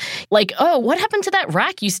moved. Like, oh, what happened to that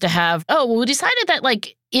rack used to have? Oh, well, we decided that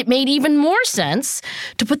it made even more sense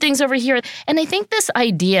to put things over here. And I think this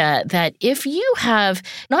idea that if you have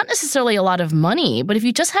not necessarily a lot of money, but if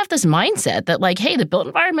you just have this mindset that hey, the built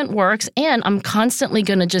environment works and I'm constantly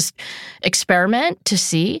going to just experiment to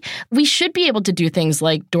see, we should be able to do things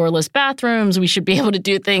like doorless bathrooms. We should be able to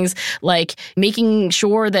do things like making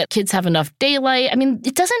sure that kids have enough daylight. I mean,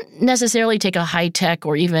 it doesn't necessarily take a high-tech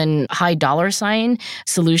or even high dollar sign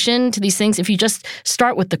solution to these things if you just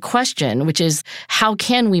start with the question, which is, how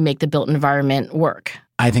can we make the built environment work?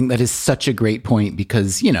 I think that is such a great point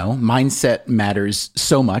because, mindset matters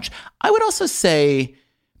so much. I would also say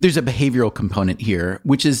there's a behavioral component here,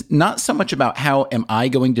 which is not so much about how am I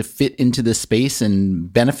going to fit into this space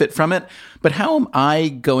and benefit from it, but how am I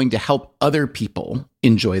going to help other people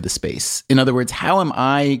enjoy the space? In other words, how am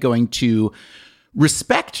I going to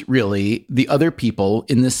respect really the other people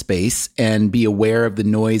in this space and be aware of the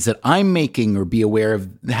noise that I'm making, or be aware of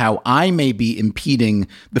how I may be impeding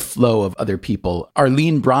the flow of other people?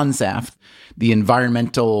 Arlene Bronsaft, the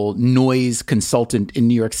environmental noise consultant in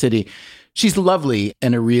New York City, she's lovely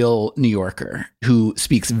and a real New Yorker who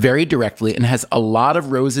speaks very directly and has a lot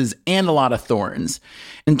of roses and a lot of thorns.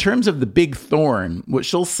 In terms of the big thorn, what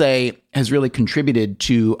she'll say has really contributed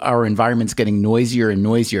to our environments getting noisier and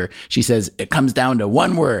noisier. She says it comes down to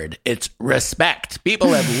one word. It's respect.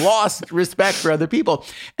 People have lost respect for other people.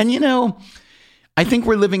 And I think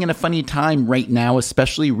we're living in a funny time right now,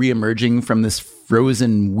 especially reemerging from this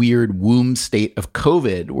frozen, weird womb state of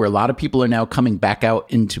COVID, where a lot of people are now coming back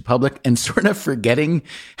out into public and sort of forgetting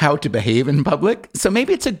how to behave in public. So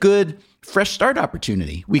maybe it's a good fresh start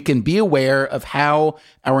opportunity. We can be aware of how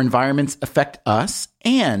our environments affect us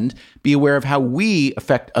and be aware of how we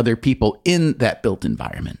affect other people in that built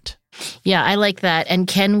environment. Yeah, I like that. And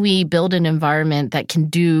can we build an environment that can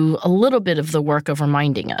do a little bit of the work of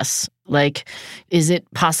reminding us? Like, is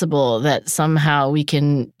it possible that somehow we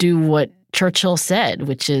can do what Churchill said,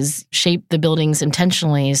 which is shape the buildings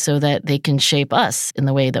intentionally so that they can shape us in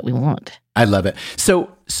the way that we want? I love it. So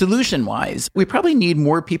solution-wise, we probably need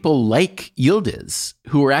more people like Yildiz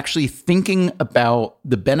who are actually thinking about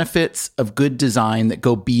the benefits of good design that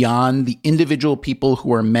go beyond the individual people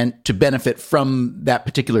who are meant to benefit from that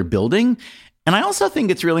particular building. And I also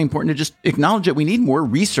think it's really important to just acknowledge that we need more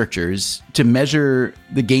researchers to measure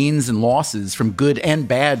the gains and losses from good and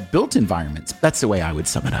bad built environments. That's the way I would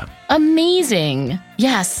sum it up. Amazing.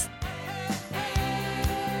 Yes.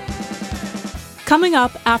 Coming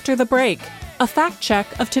up after the break, a fact check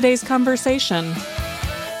of today's conversation.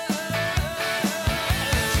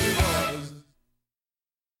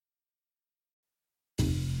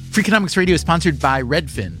 Freakonomics Radio is sponsored by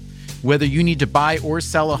Redfin. Whether you need to buy or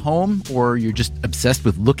sell a home, or you're just obsessed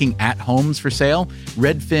with looking at homes for sale,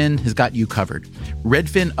 Redfin has got you covered.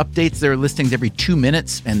 Redfin updates their listings every 2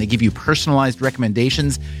 minutes, and they give you personalized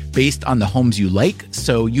recommendations based on the homes you like,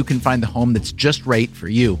 so you can find the home that's just right for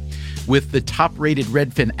you. With the top-rated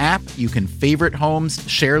Redfin app, you can favorite homes,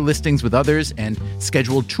 share listings with others, and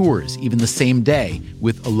schedule tours even the same day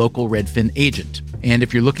with a local Redfin agent. And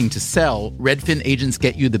if you're looking to sell, Redfin agents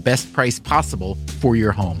get you the best price possible for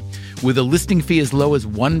your home. With a listing fee as low as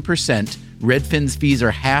 1%, Redfin's fees are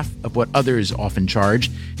half of what others often charge.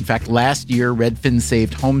 In fact, last year, Redfin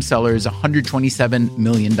saved home sellers $127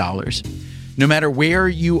 million. No matter where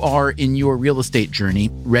you are in your real estate journey,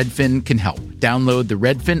 Redfin can help. Download the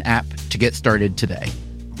Redfin app to get started today.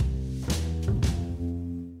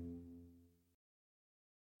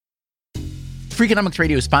 Freakonomics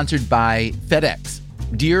Radio is sponsored by FedEx.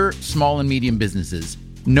 Dear small and medium businesses,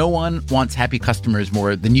 no one wants happy customers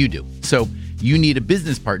more than you do. So you need a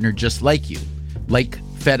business partner just like you, like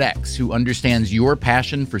FedEx, who understands your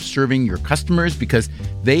passion for serving your customers because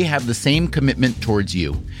they have the same commitment towards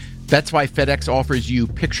you. That's why FedEx offers you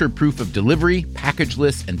picture proof of delivery,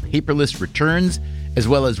 packageless and paperless returns, as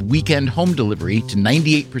well as weekend home delivery to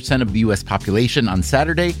 98% of the U.S. population on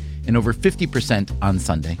Saturday and over 50% on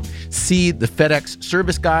Sunday. See the FedEx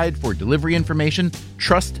service guide for delivery information.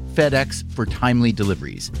 Trust FedEx for timely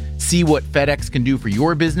deliveries. See what FedEx can do for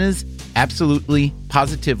your business. Absolutely,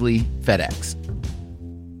 positively FedEx.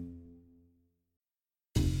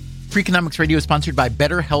 Freakonomics Radio is sponsored by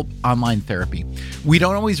BetterHelp Online Therapy. We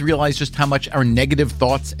don't always realize just how much our negative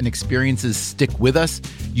thoughts and experiences stick with us.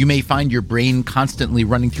 You may find your brain constantly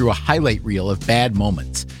running through a highlight reel of bad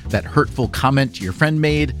moments. That hurtful comment your friend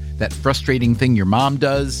made, that frustrating thing your mom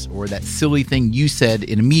does, or that silly thing you said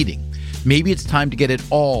in a meeting. Maybe it's time to get it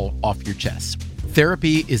all off your chest.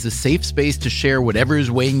 Therapy is a safe space to share whatever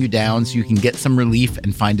is weighing you down so you can get some relief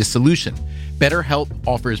and find a solution. BetterHelp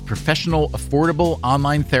offers professional, affordable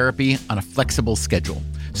online therapy on a flexible schedule.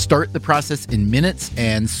 Start the process in minutes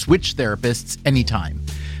and switch therapists anytime.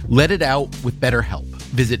 Let it out with BetterHelp.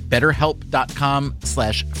 Visit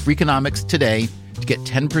betterhelp.com/Freakonomics today to get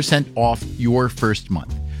 10% off your first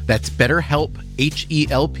month. That's BetterHelp,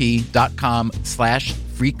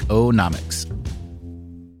 HELP.com/Freakonomics.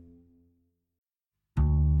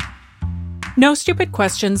 No Stupid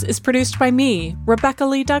Questions is produced by me, Rebecca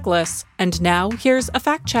Lee Douglas, and now here's a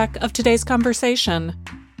fact check of today's conversation.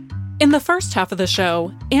 In the first half of the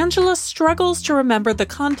show, Angela struggles to remember the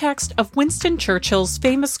context of Winston Churchill's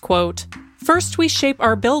famous quote, "First we shape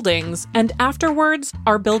our buildings, and afterwards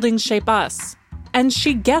our buildings shape us." and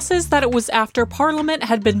she guesses that it was after Parliament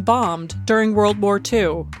had been bombed during World War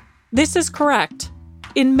II. This is correct.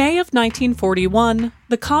 In May of 1941,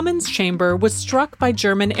 the Commons chamber was struck by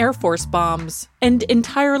German Air Force bombs and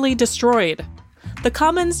entirely destroyed. The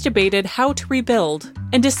Commons debated how to rebuild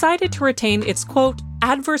and decided to retain its, quote,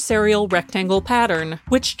 adversarial rectangle pattern,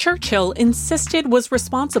 which Churchill insisted was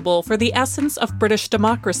responsible for the essence of British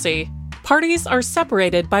democracy. Parties are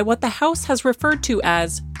separated by what the House has referred to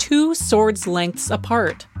as 2 swords' lengths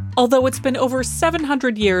apart, although it's been over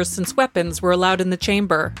 700 years since weapons were allowed in the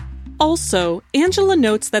chamber. Also, Angela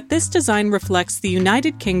notes that this design reflects the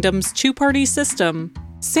United Kingdom's two-party system.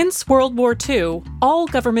 Since World War II, all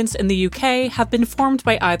governments in the UK have been formed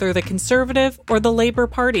by either the Conservative or the Labour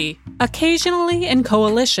Party, occasionally in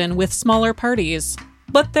coalition with smaller parties.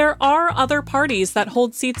 But there are other parties that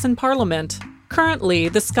hold seats in Parliament. Currently,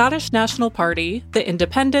 the Scottish National Party, the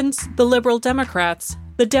Independents, the Liberal Democrats,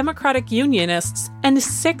 the Democratic Unionists, and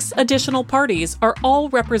 6 additional parties are all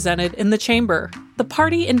represented in the chamber. The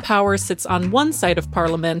party in power sits on one side of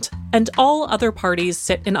Parliament, and all other parties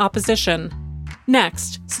sit in opposition.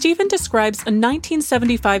 Next, Stephen describes a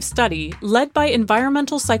 1975 study led by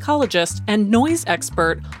environmental psychologist and noise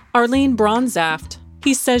expert Arlene Bronzaft.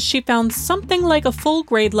 He says she found something like a full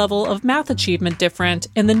grade level of math achievement different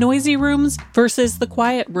in the noisy rooms versus the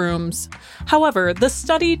quiet rooms. However, the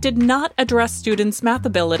study did not address students' math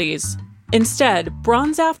abilities. Instead,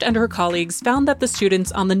 Bronzaft and her colleagues found that the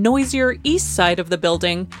students on the noisier east side of the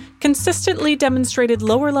building consistently demonstrated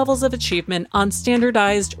lower levels of achievement on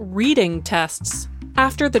standardized reading tests.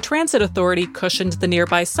 After the Transit Authority cushioned the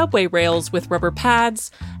nearby subway rails with rubber pads,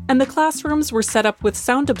 and the classrooms were set up with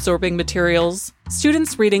sound-absorbing materials,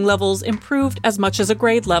 students' reading levels improved as much as a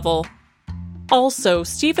grade level. Also,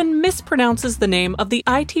 Stephen mispronounces the name of the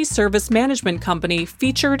IT service management company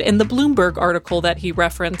featured in the Bloomberg article that he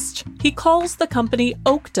referenced. He calls the company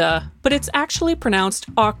Okta, but it's actually pronounced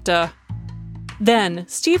Okta. Then,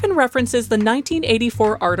 Stephen references the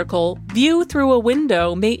 1984 article, View Through a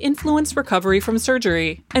Window May Influence Recovery from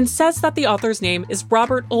Surgery, and says that the author's name is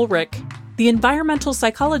Robert Ulrich. The environmental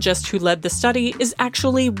psychologist who led the study is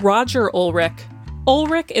actually Roger Ulrich.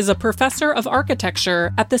 Ulrich is a professor of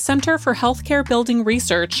architecture at the Center for Healthcare Building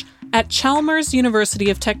Research at Chalmers University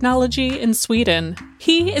of Technology in Sweden.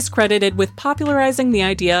 He is credited with popularizing the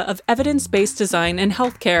idea of evidence-based design in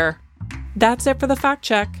healthcare. That's it for the fact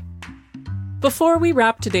check. Before we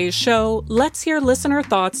wrap today's show, let's hear listener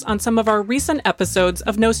thoughts on some of our recent episodes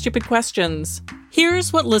of No Stupid Questions.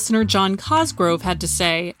 Here's what listener John Cosgrove had to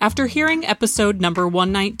say after hearing episode number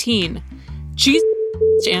 119. Jesus,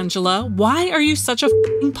 Angela, why are you such a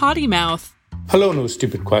f***ing potty mouth? Hello, No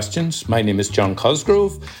Stupid Questions. My name is John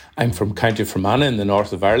Cosgrove. I'm from County Fermanagh in the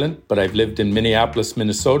north of Ireland, but I've lived in Minneapolis,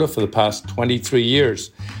 Minnesota for the past 23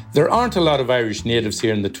 years. There aren't a lot of Irish natives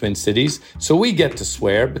here in the Twin Cities, so we get to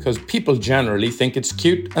swear because people generally think it's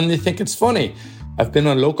cute and they think it's funny. I've been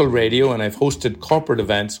on local radio and I've hosted corporate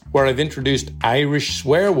events where I've introduced Irish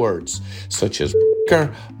swear words, such as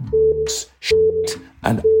r***er, shit,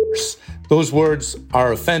 and arse. Those words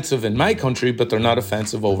are offensive in my country, but they're not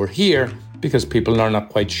offensive over here because people are not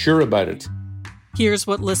quite sure about it. Here's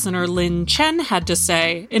what listener Lynn Chen had to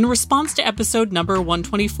say in response to episode number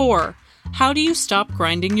 124. How do you stop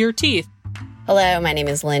grinding your teeth? Hello, my name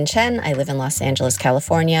is Lynn Chen. I live in Los Angeles,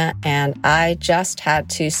 California, and I just had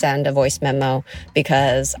to send a voice memo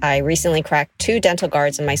because I recently cracked 2 dental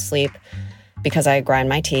guards in my sleep because I grind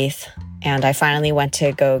my teeth. And I finally went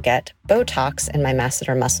to go get Botox in my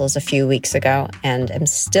masseter muscles a few weeks ago, and I'm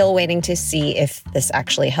still waiting to see if this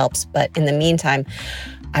actually helps. But in the meantime,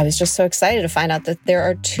 I was just so excited to find out that there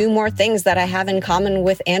are 2 more things that I have in common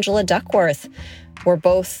with Angela Duckworth. We're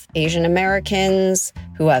both Asian Americans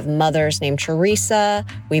who have mothers named Teresa.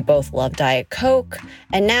 We both love Diet Coke.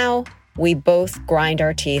 And now we both grind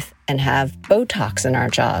our teeth and have Botox in our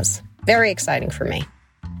jaws. Very exciting for me.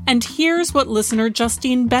 And here's what listener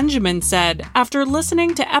Justine Benjamin said after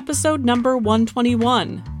listening to episode number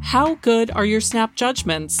 121. How good are your snap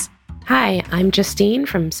judgments? Hi, I'm Justine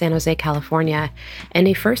from San Jose, California, and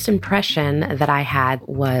a first impression that I had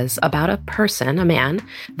was about a person, a man,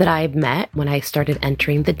 that I met when I started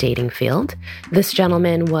entering the dating field. This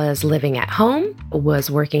gentleman was living at home, was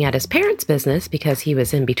working at his parents' business because he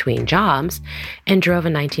was in between jobs, and drove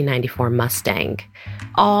a 1994 Mustang.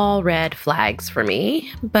 All red flags for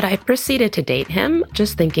me, but I proceeded to date him,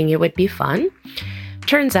 just thinking it would be fun.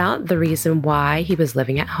 Turns out the reason why he was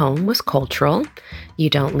living at home was cultural. You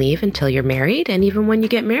don't leave until you're married, and even when you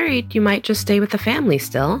get married, you might just stay with the family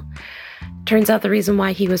still. Turns out the reason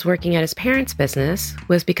why he was working at his parents' business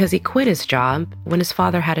was because he quit his job when his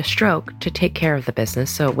father had a stroke to take care of the business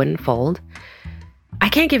so it wouldn't fold. I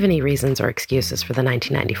can't give any reasons or excuses for the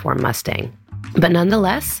 1994 Mustang. But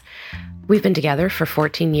nonetheless, we've been together for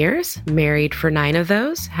 14 years, married for 9 of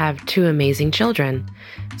those, have 2 amazing children.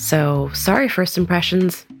 So sorry, First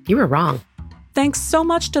Impressions, you were wrong. Thanks so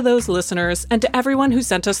much to those listeners and to everyone who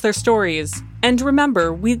sent us their stories. And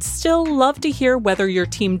remember, we'd still love to hear whether you're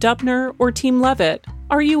Team Dubner or Team Levitt.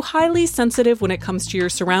 Are you highly sensitive when it comes to your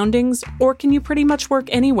surroundings, or can you pretty much work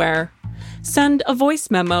anywhere? Send a voice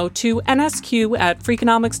memo to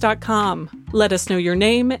nsq@freakonomics.com. Let us know your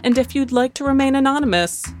name and if you'd like to remain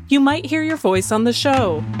anonymous. You might hear your voice on the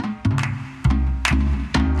show.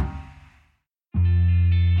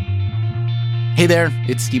 Hey there,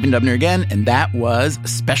 it's Stephen Dubner again, and that was a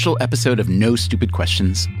special episode of No Stupid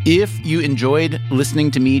Questions. If you enjoyed listening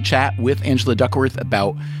to me chat with Angela Duckworth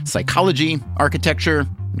about psychology, architecture,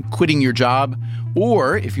 quitting your job,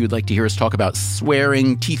 or if you would like to hear us talk about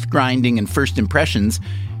swearing, teeth grinding, and first impressions,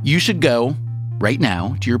 you should go right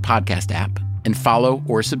now to your podcast app and follow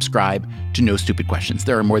or subscribe to No Stupid Questions.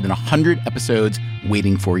 There are more than 100 episodes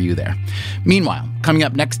waiting for you there. Meanwhile, coming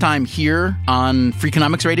up next time here on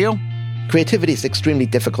Freakonomics Radio, creativity is extremely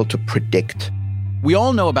difficult to predict. We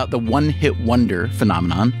all know about the one-hit wonder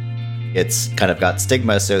phenomenon. It's kind of got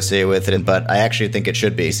stigma associated with it, but I actually think it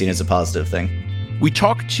should be seen as a positive thing. We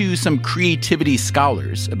talk to some creativity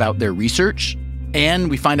scholars about their research,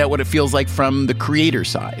 and we find out what it feels like from the creator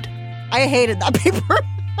side. I hated that paper.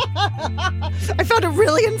 I found it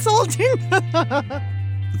really insulting.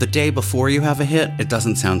 The day before you have a hit, it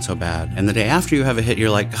doesn't sound so bad. And the day after you have a hit,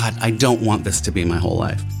 you're like, God, I don't want this to be my whole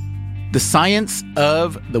life. The science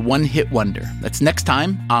of the one-hit wonder. That's next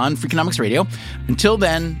time on Freakonomics Radio. Until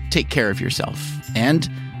then, take care of yourself. And,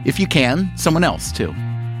 if you can, someone else, too.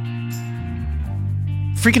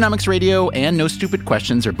 Freakonomics Radio and No Stupid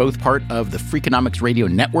Questions are both part of the Freakonomics Radio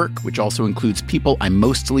Network, which also includes People I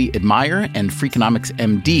Mostly Admire and Freakonomics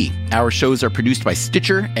MD. Our shows are produced by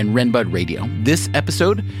Stitcher and Renbud Radio. This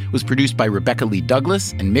episode was produced by Rebecca Lee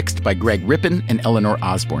Douglas and mixed by Greg Rippin and Eleanor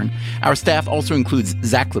Osborne. Our staff also includes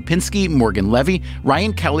Zach Lipinski, Morgan Levy,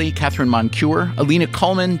 Ryan Kelly, Catherine Moncure, Alina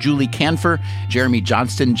Kuhlman, Julie Canfer, Jeremy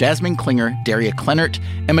Johnston, Jasmine Klinger, Daria Kleinert,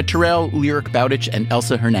 Emma Terrell, Lyric Bowditch, and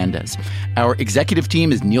Elsa Hernandez. Our executive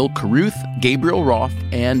team is Neil Carruth, Gabriel Roth,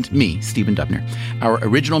 and me, Stephen Dubner. Our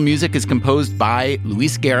original music is composed by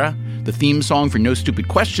Luis Guerra. The theme song for No Stupid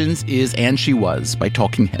Questions is And She Was by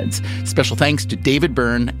Talking Heads. Special thanks to David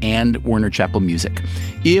Byrne and Warner Chappell Music.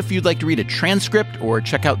 If you'd like to read a transcript or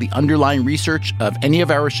check out the underlying research of any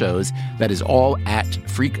of our shows, that is all at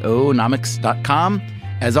freakonomics.com.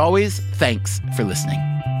 As always, thanks for listening.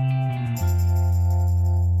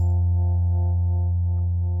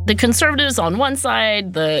 The conservatives on one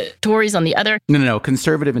side, the Tories on the other. No.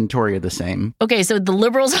 Conservative and Tory are the same. Okay, so the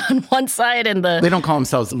liberals on one side and the... They don't call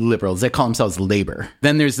themselves liberals. They call themselves Labor.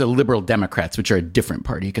 Then there's the Liberal Democrats, which are a different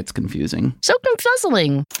party. It gets confusing. So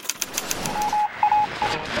confuzzling.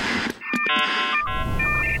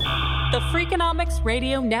 The Freakonomics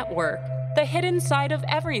Radio Network. The hidden side of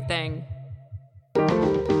everything.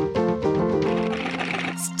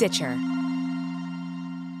 Stitcher.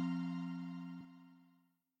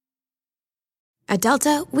 At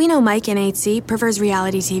Delta, we know Mike in 8C prefers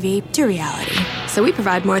reality TV to reality. So we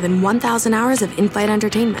provide more than 1,000 hours of in-flight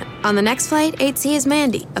entertainment. On the next flight, 8C is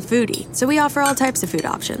Mandy, a foodie. So we offer all types of food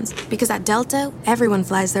options. Because at Delta, everyone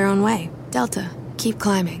flies their own way. Delta, keep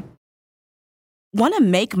climbing. Want to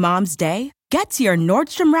make Mom's day? Get to your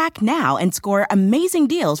Nordstrom Rack now and score amazing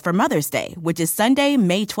deals for Mother's Day, which is Sunday,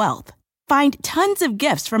 May 12th. Find tons of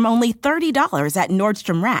gifts from only $30 at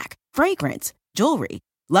Nordstrom Rack. Fragrance, jewelry,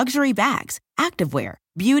 luxury bags, activewear,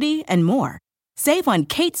 beauty, and more. Save on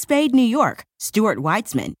Kate Spade New York, Stuart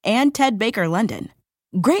Weitzman, and Ted Baker London.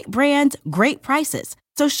 Great brands, great prices.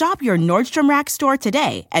 So shop your Nordstrom Rack store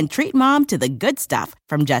today and treat Mom to the good stuff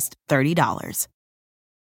from just $30.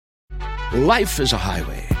 Life is a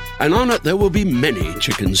highway, and on it there will be many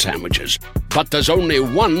chicken sandwiches. But there's only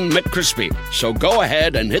one McCrispy. So go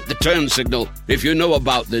ahead and hit the turn signal if you know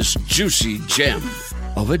about this juicy gem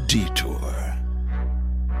of a detour.